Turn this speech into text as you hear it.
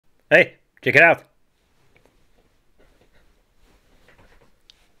Hey, check it out.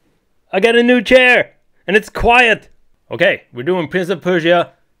 I got a new chair, and it's quiet. Okay, we're doing Prince of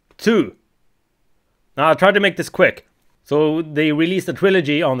Persia 2. Now, I'll try to make this quick. So, they released a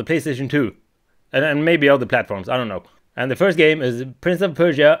trilogy on the PlayStation 2. And maybe other platforms, I don't know. And the first game is Prince of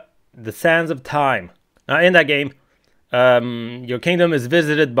Persia, The Sands of Time. Now, in that game, your kingdom is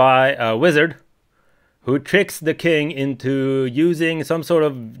visited by a wizard who tricks the king into using some sort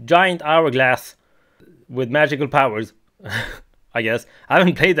of giant hourglass with magical powers. I guess. I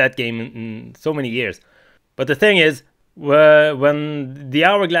haven't played that game in so many years. But the thing is, when the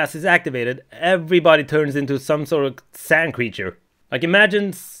hourglass is activated, everybody turns into some sort of sand creature. Like,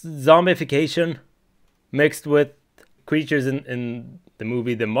 imagine zombification mixed with creatures in the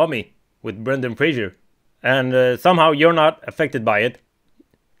movie The Mummy with Brendan Fraser. And somehow you're not affected by it.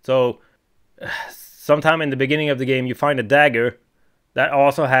 So, sometime in the beginning of the game, you find a dagger that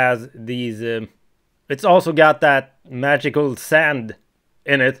also has these... it's also got that magical sand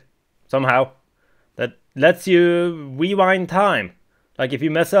in it, somehow, that lets you rewind time. Like, if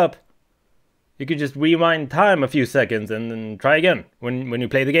you mess up, you could just rewind time a few seconds and then try again when you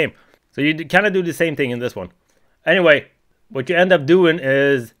play the game. So you kind of do the same thing in this one. Anyway, what you end up doing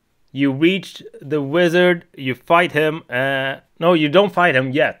is you reach the wizard, you fight him. No, you don't fight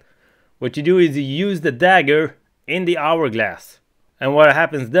him yet. What you do is you use the dagger in the hourglass. And what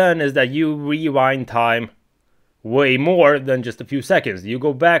happens then is that you rewind time way more than just a few seconds. You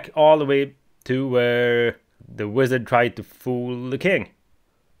go back all the way to where the wizard tried to fool the king.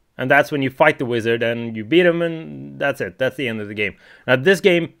 And that's when you fight the wizard and you beat him, and that's it. That's the end of the game. Now, this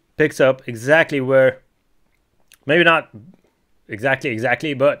game picks up exactly where... Maybe not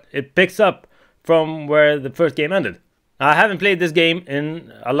exactly, but it picks up from where the first game ended. Now, I haven't played this game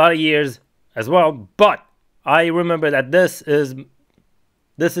in a lot of years as well, but I remember that this is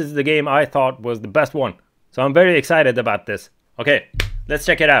the game I thought was the best one. So I'm very excited about this. Okay, let's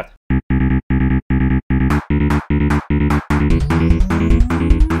check it out.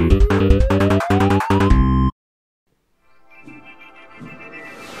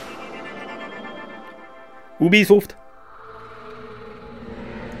 Ubisoft.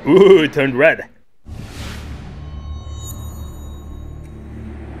 Ooh, it turned red.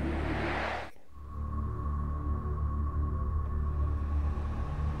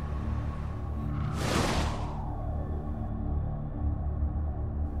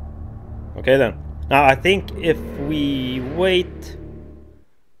 Okay then. Now I think if we wait...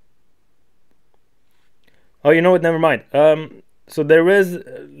 Oh, you know what? Never mind. So there is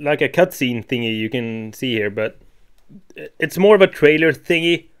like a cutscene thingy you can see here, but it's more of a trailer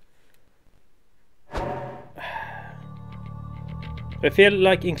thingy. I feel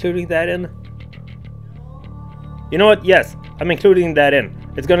like including that in. You know what? Yes, I'm including that in.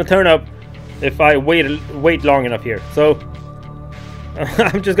 It's gonna turn up if I wait long enough here. So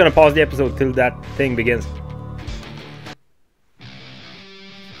I'm just gonna pause the episode till that thing begins.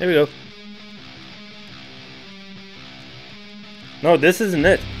 There we go. No, this isn't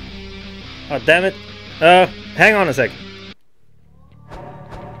it. Oh, damn it. Hang on a sec.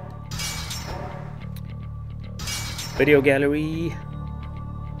 Video gallery.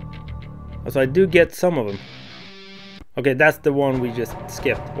 So I do get some of them. Okay, that's the one we just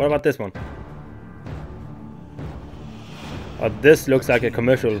skipped. What about this one? Oh, this looks like a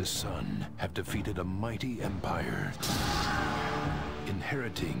commercial. His son have defeated a mighty empire,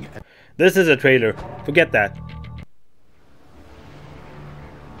 inheriting. This is a trailer. Forget that.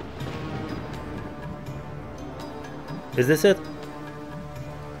 Is this it?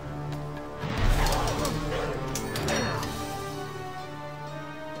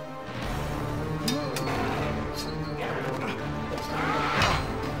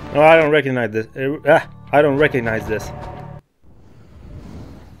 No, I don't recognize this. I don't recognize this.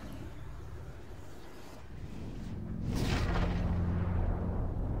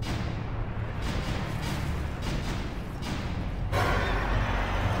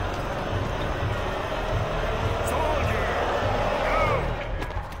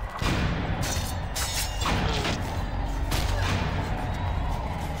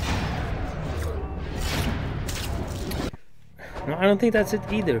 No, I don't think that's it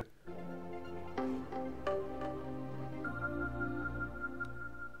either.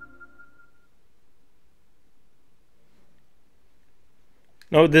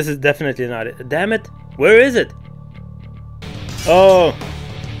 No, this is definitely not it. Damn it! Where is it? Oh!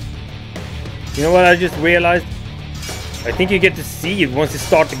 You know what I just realized? I think you get to see it once you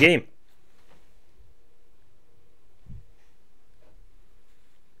start the game.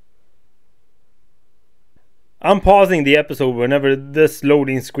 I'm pausing the episode whenever this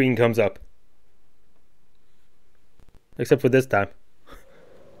loading screen comes up. Except for this time.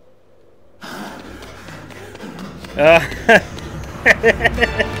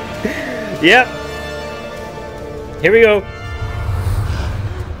 Yep. Here we go.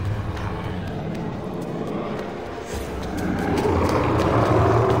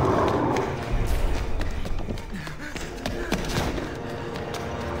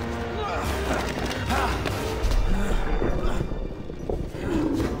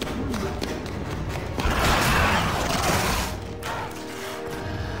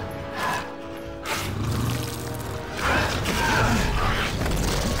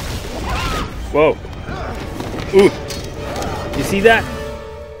 Whoa. Ooh. You see that?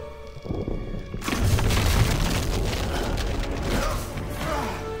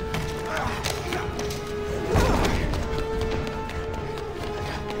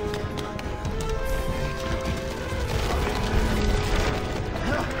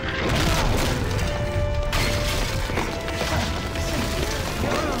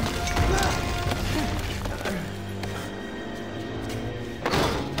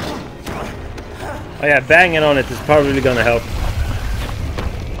 Oh yeah, banging on it is probably gonna help.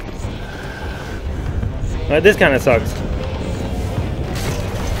 This kind of sucks.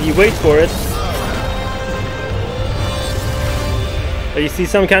 You wait for it. You see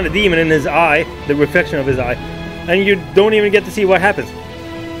some kind of demon in his eye, the reflection of his eye, and you don't even get to see what happens.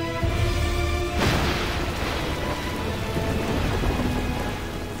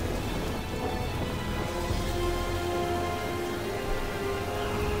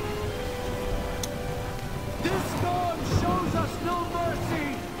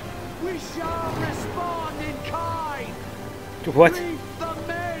 What? The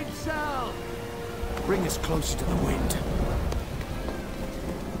main cell. Bring us closer to the wind.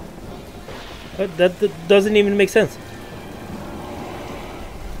 That doesn't even make sense.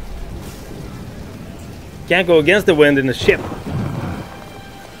 Can't go against the wind in a ship.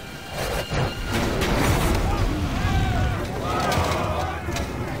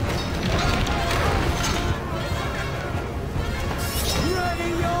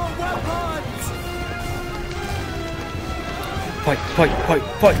 Fight, fight, fight,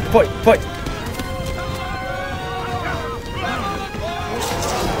 fight, fight, fight!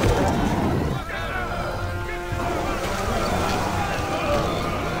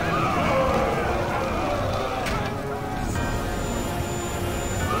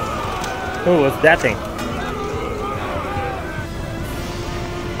 Oh, what's that thing?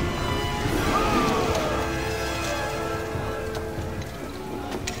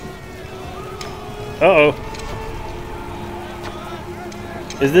 Uh-oh.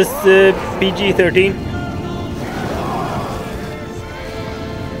 Is this PG-13?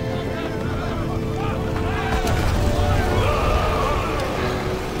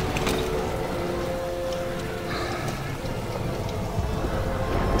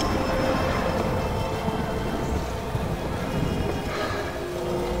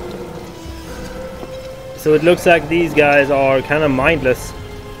 So it looks like these guys are kind of mindless.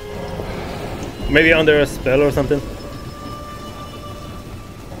 Maybe under a spell or something.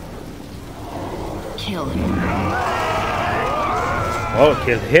 Kill him. Oh,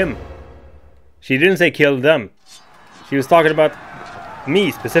 kill him. She didn't say kill them. She was talking about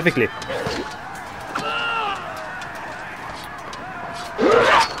me specifically.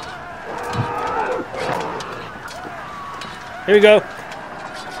 Here we go.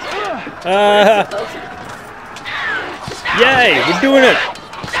 Yay, we're doing it.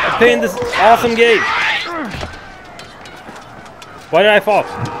 I'm playing this awesome game. Why did I fall?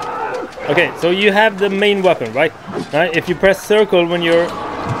 Okay, so you have the main weapon, right? Now, if you press circle when you're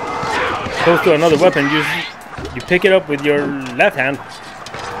close to another weapon, you pick it up with your left hand,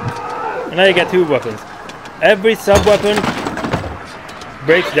 and now you get two weapons. Every sub-weapon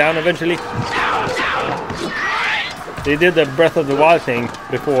breaks down eventually. They did the Breath of the Wild thing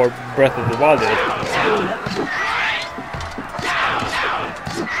before Breath of the Wild did it.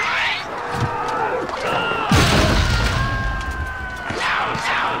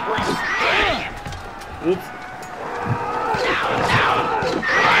 Oops.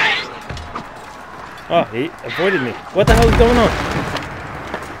 Oh, he avoided me. What the hell is going on?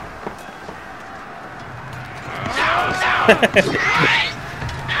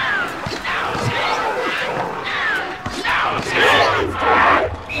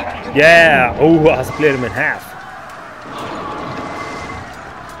 Yeah! Oh, I split him in half.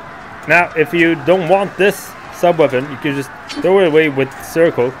 Now, if you don't want this sub-weapon, you can just throw it away with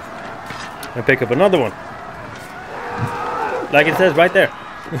circle and pick up another one. Like it says right there.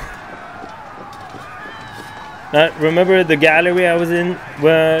 Remember the gallery I was in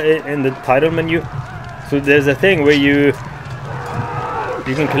in the title menu? So there's a thing where you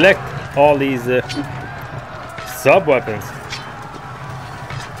can collect all these sub-weapons.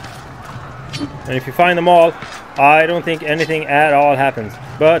 And if you find them all, I don't think anything at all happens.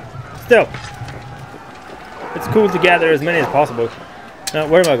 But still, it's cool to gather as many as possible. Now,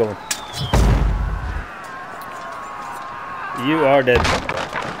 where am I going? You are dead.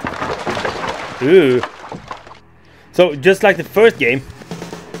 Ooh. So, just like the first game,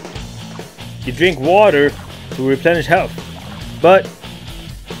 you drink water to replenish health. But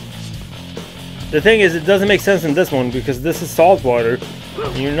the thing is, it doesn't make sense in this one because this is salt water.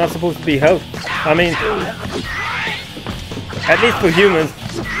 And you're not supposed to be health. I mean, at least for humans,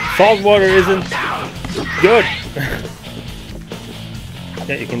 salt water isn't good.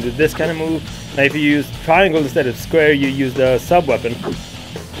 Yeah, you can do this kind of move. Now, if you use triangle instead of square, you use the sub weapon, and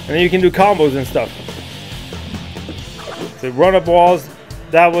then you can do combos and stuff. So run up walls.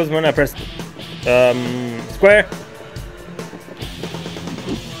 That was when I pressed square.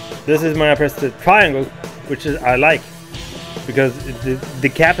 This is when I pressed the triangle, which is I like because it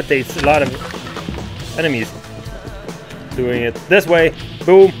decapitates a lot of enemies. Doing it this way,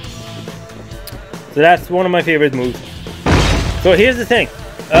 boom. So that's one of my favorite moves. So here's the thing.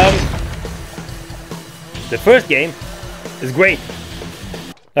 The first game is great.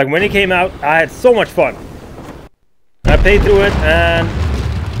 Like when it came out, I had so much fun. I played through it and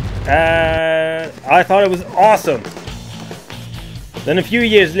I thought it was awesome. Then a few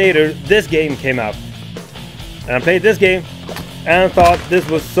years later, this game came out. And I played this game and thought this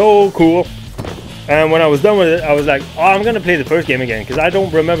was so cool. And when I was done with it, I was like, oh, I'm gonna play the first game again because I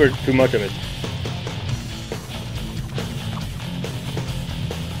don't remember too much of it.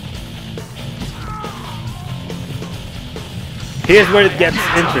 Here's where it gets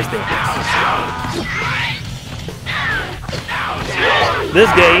interesting. This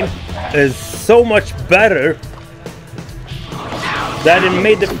game is so much better that it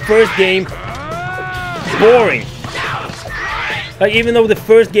made the first game boring. Like, even though the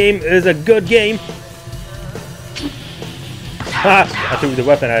first game is a good game. Ha! I threw the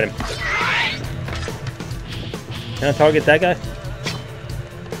weapon at him. Can I target that guy?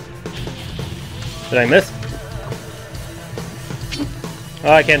 Did I miss?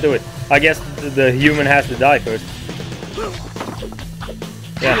 Oh, I can't do it. I guess the human has to die first.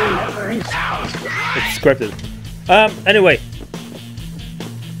 Yeah. It's scripted. Anyway.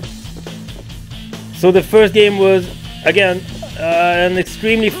 So the first game was, again, an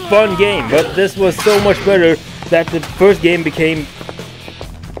extremely fun game, but this was so much better that the first game became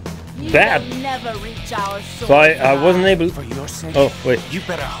bad. So I wasn't able. For your sake, oh wait. You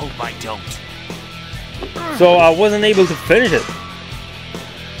better hope I don't. So I wasn't able to finish it.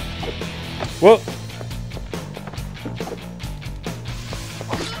 Well,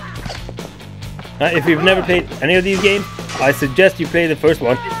 if you've never played any of these games, I suggest you play the first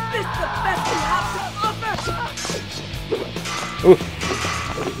one. Ooh.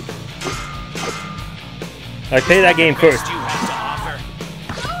 I play that game first.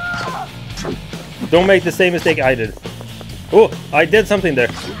 Don't make the same mistake I did. Oh, I did something there.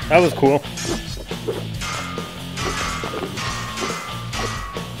 That was cool.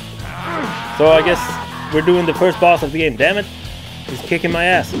 So I guess we're doing the first boss of the game. Damn it. He's kicking my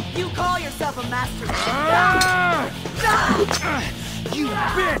ass. You call yourself a master. You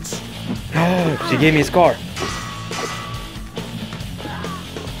bitch! She gave me a scar.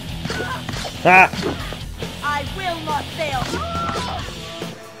 Ah! I will not fail.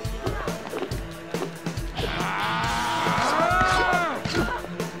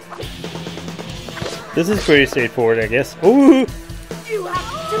 This is pretty straightforward, I guess. Ooh! You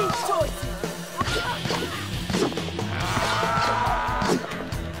have two choices.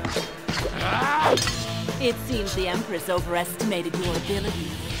 It seems the Empress overestimated your ability.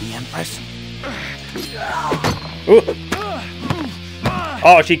 The Empress? Ooh.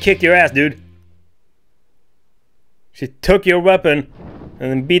 Oh, she kicked your ass, dude. She took your weapon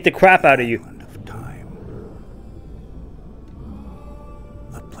and then beat the crap out of you. Of time.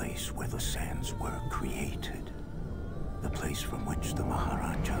 The place where the sands were created. The place from which the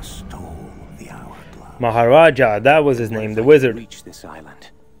Maharaja stole the hourglass. Maharaja, that was his name, the wizard. Reach this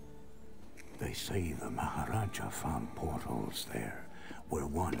island. They say the Maharaja found portals there, where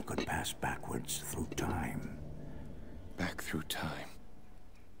one could pass backwards through time. Back through time.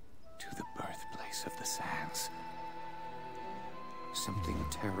 To the birthplace of the sands. Something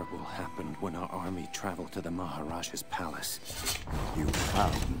terrible happened when our army traveled to the Maharaja's palace. You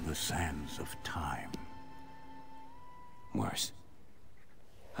found the sands of time. Worse,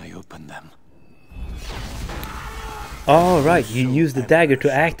 I opened them. Oh, right. You use the dagger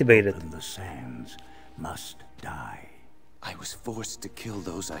to activate it. The sands must die. I was forced to kill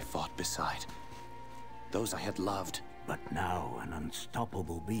those I fought beside. Those I had loved. But now an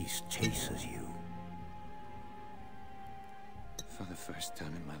unstoppable beast chases you. For the first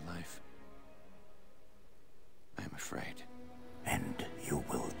time in my life, I am afraid. And you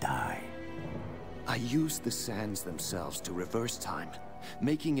will die. I used the sands themselves to reverse time,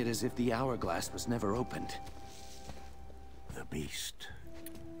 making it as if the hourglass was never opened. The beast,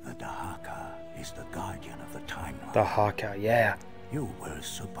 the Dahaka, is the guardian of the timeline. The Haka, yeah. You were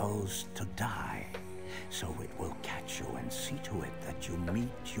supposed to die, so it will catch you and see to it that you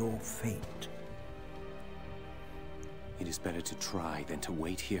meet your fate. It is better to try than to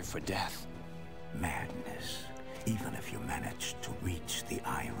wait here for death. Madness. Even if you manage to reach the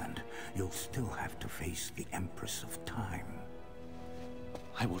island, you'll still have to face the Empress of Time.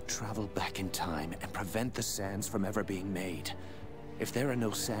 I will travel back in time and prevent the sands from ever being made. If there are no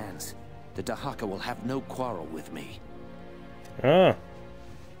sands, the Dahaka will have no quarrel with me. Oh,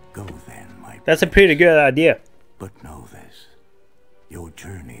 Go then, my that's a pretty good idea. But know this, your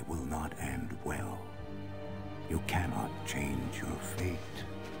journey will not end well. You cannot change your fate.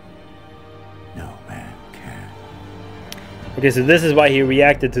 No man can. Okay, so this is why he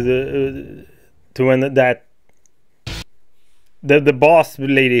reacted to the to when the boss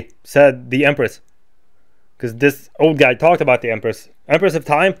lady said the Empress, because this old guy talked about the Empress of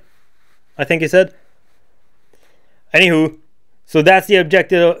Time, I think he said. Anywho, so that's the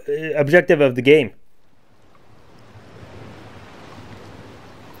objective of the game.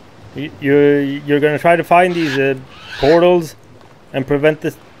 You're gonna try to find these portals and prevent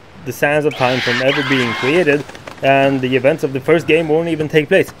the sands of time from ever being created, and the events of the first game won't even take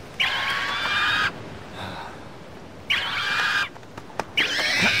place.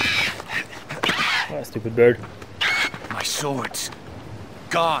 Oh, stupid bird. My swords.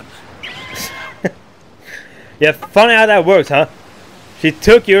 Gone. Yeah, funny how that works, huh? She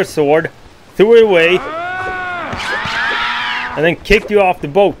took your sword, threw it away, and then kicked you off the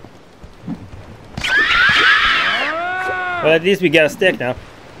boat. Well, at least we get a stick now.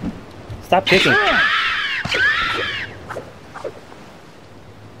 Stop kicking.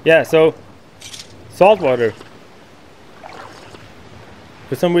 Yeah, so salt water.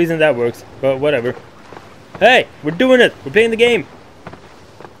 For some reason that works, but whatever. Hey, we're doing it. We're playing the game.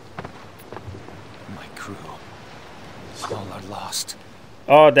 My crew. All are lost.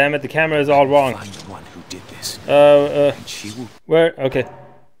 Oh, damn it, the camera is all wrong. Find the one who did this. And she will. Where? Okay.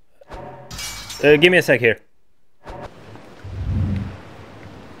 Give me a sec here.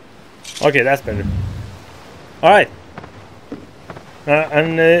 Okay, that's better. Alright.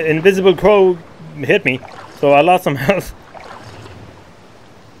 An invisible crow hit me, so I lost some health.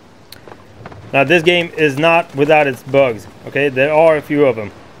 Now, this game is not without its bugs, okay? There are a few of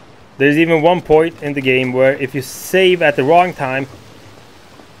them. There's even one point in the game where if you save at the wrong time,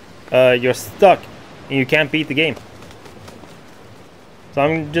 you're stuck and you can't beat the game. So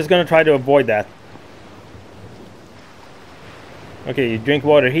I'm just gonna try to avoid that. Okay, you drink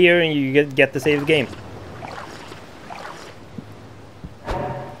water here and you get to save the game.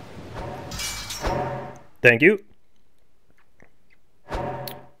 Thank you.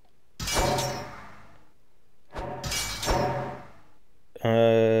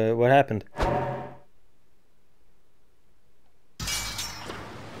 What happened?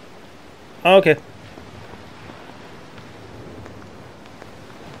 Okay.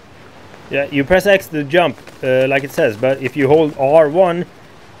 Yeah, you press X to jump, like it says, but if you hold R1,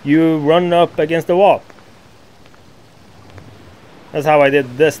 you run up against the wall. That's how I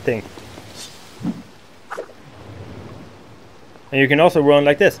did this thing. And you can also run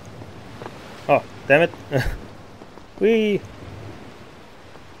like this. Oh, damn it. Whee!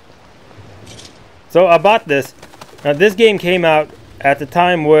 So I bought this. Now this game came out at the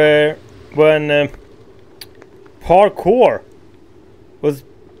time when parkour was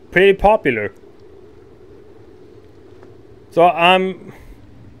pretty popular. So I'm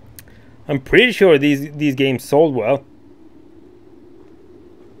pretty sure these games sold well.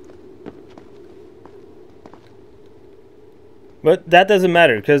 But that doesn't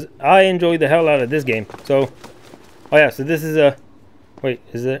matter because I enjoyed the hell out of this game. So, oh yeah, so this is a... Wait,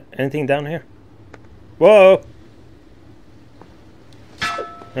 is there anything down here? Whoa!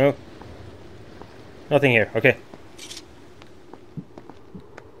 No. Nothing here, okay.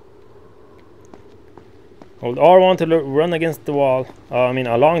 Hold R1 to run against the wall. I mean,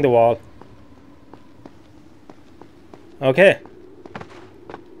 along the wall. Okay.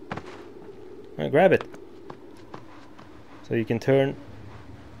 Grab it. So you can turn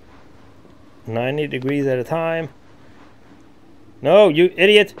 90 degrees at a time. No, you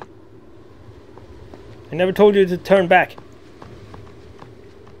idiot! I never told you to turn back.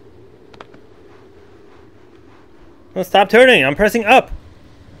 No, stop turning. I'm pressing up.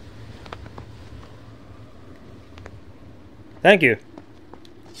 Thank you.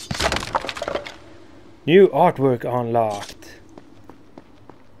 New artwork unlocked.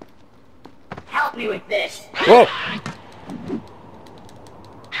 Help me with this. Whoa!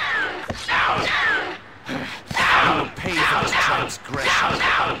 Pay for this transgression.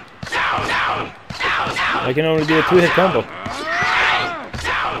 I can only do a 2-hit combo.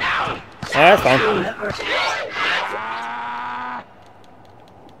 Oh, that's fine.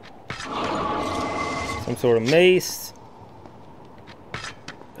 Some sort of mace.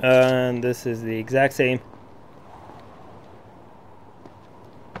 And this is the exact same.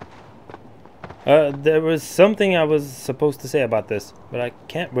 There was something I was supposed to say about this, but I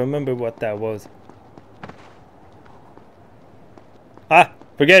can't remember what that was. Ah,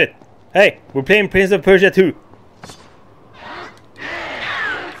 forget it. Hey, we're playing Prince of Persia 2.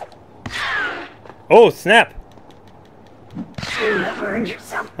 Oh, snap. You have earned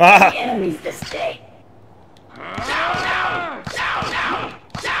yourself Ah. enemies this day.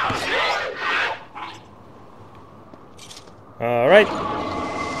 All right.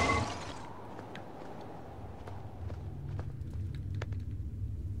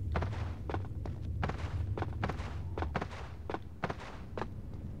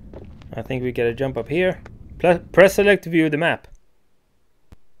 I think we gotta jump up here. Press select to view the map.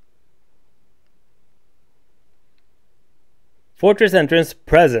 Fortress entrance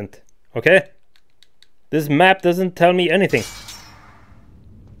present. Okay. This map doesn't tell me anything.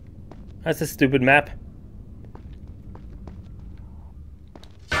 That's a stupid map.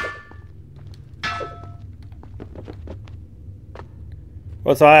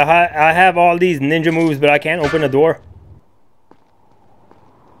 Well, so I have all these ninja moves, but I can't open a door.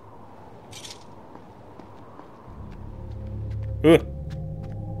 Ooh.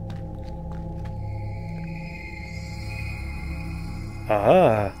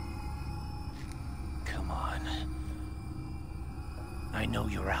 Ah. Come on. I know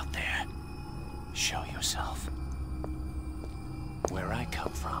you're out there. Show yourself. Where I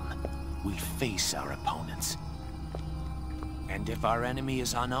come from, we face our opponents. And if our enemy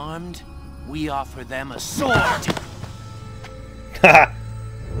is unarmed, we offer them a sword. Haha.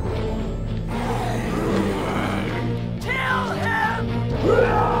 Kill him!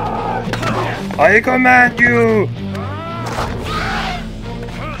 I command you.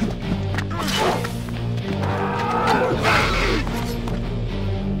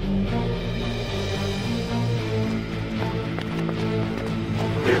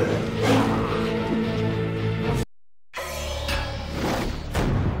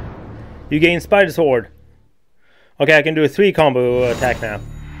 You gain Spider Sword. Okay, I can do a 3 combo attack now.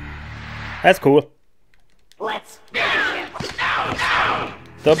 That's cool. Let's finish him.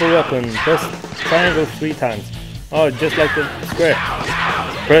 Double weapon. Press triangle 3 times. Oh, just like the square.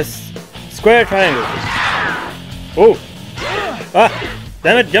 Press square triangle. Oh! Ah!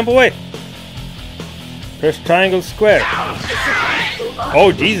 Damn it! Jump away! Press triangle square.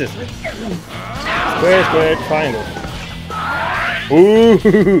 Oh Jesus! Square, square, triangle.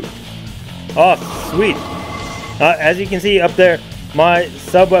 Ooh! Oh, sweet. As you can see up there, my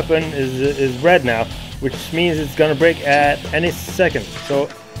sub weapon is red now, which means it's gonna break at any second. So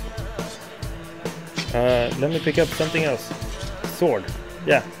let me pick up something else. Sword.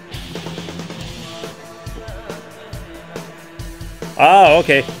 Yeah. Ah,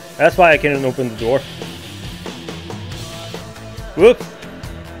 okay. That's why I couldn't open the door. Whoops.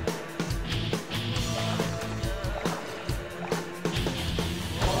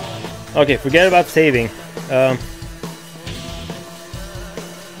 Okay, forget about saving. Oh,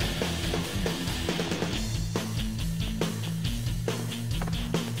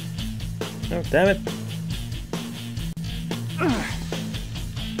 damn it.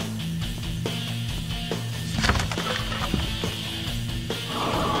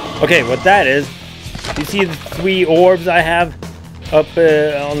 Okay, what that is, you see the 3 orbs I have up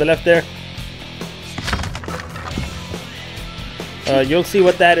on the left there? You'll see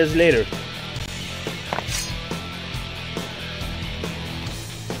what that is later.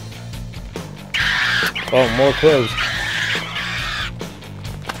 Oh, more crows.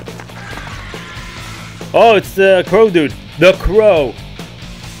 Oh, it's the crow dude. The crow.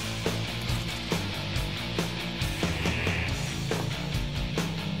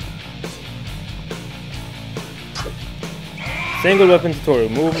 Single weapon tutorial.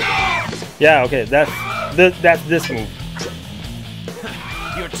 Move. Yeah, okay. That's this move.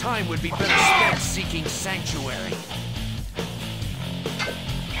 Your time would be better spent seeking sanctuary.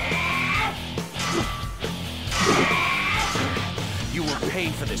 pay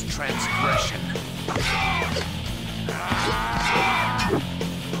for this transgression.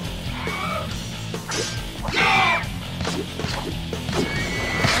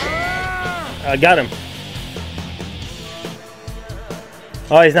 I got him.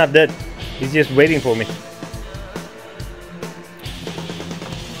 Oh, he's not dead. He's just waiting for me.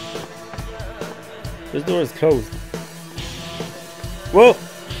 This door is closed. Whoa!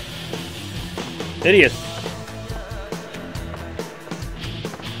 Idiot.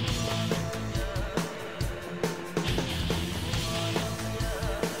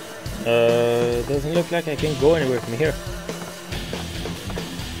 Doesn't look like I can go anywhere from here.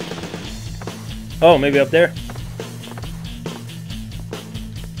 Oh, maybe up there?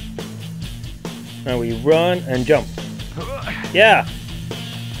 Now we run and jump. Yeah!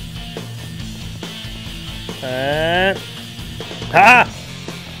 And... Ha!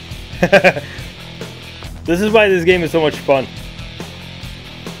 This is why this game is so much fun.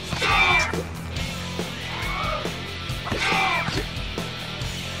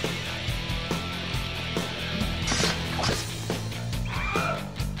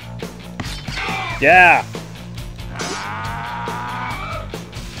 Yeah!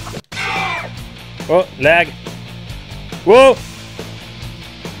 Oh, lag. Whoa!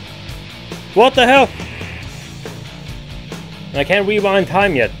 What the hell? I can't rewind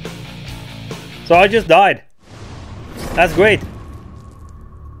time yet. So I just died. That's great.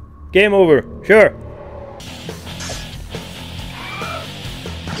 Game over. Sure.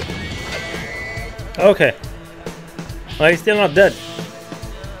 Okay. Well, he's still not dead.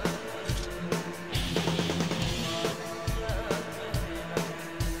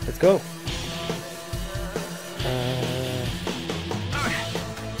 Let's go.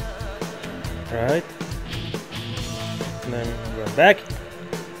 Right. And then run back.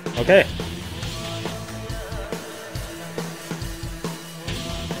 Okay.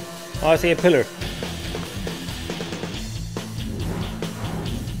 Oh, I see a pillar.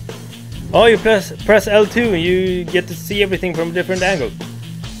 Oh, you press L2 and you get to see everything from a different angle.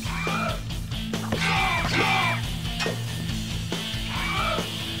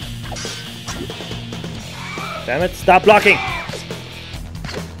 Damn it, stop blocking!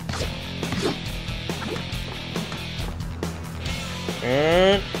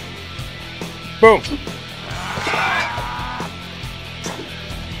 And boom!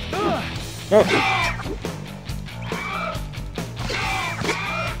 No!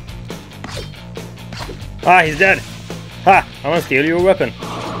 Ah, he's dead! Ha! I want to steal your weapon.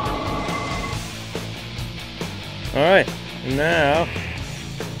 Alright, now...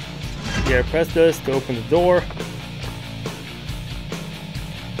 yeah, press this to open the door.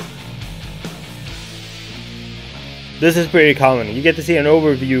 This is pretty common. You get to see an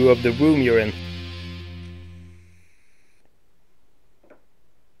overview of the room you're in.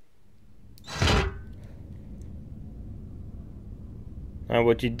 And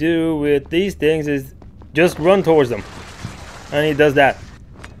what you do with these things is just run towards them. And he does that.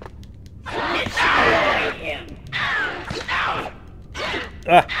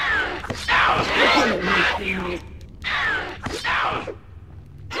 Ah.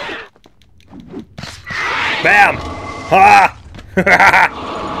 Bam! Ha!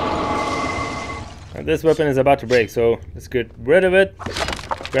 And this weapon is about to break, so let's get rid of it.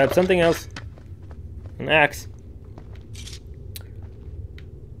 Grab something else. An axe.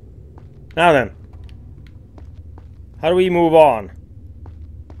 Now then. How do we move on?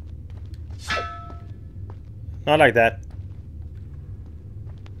 Not like that.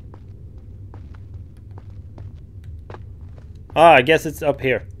 Ah, I guess it's up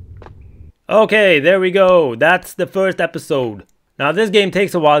here. Okay, there we go. That's the first episode. Now this game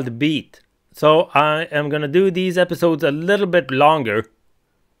takes a while to beat. So I am gonna do these episodes a little bit longer.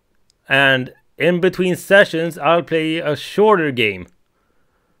 And in between sessions, I'll play a shorter game,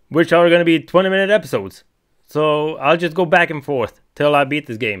 which are gonna be 20-minute episodes. So I'll just go back and forth till I beat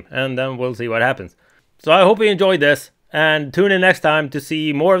this game, and then we'll see what happens. So I hope you enjoyed this, and tune in next time to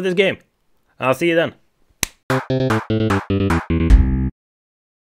see more of this game. I'll see you then.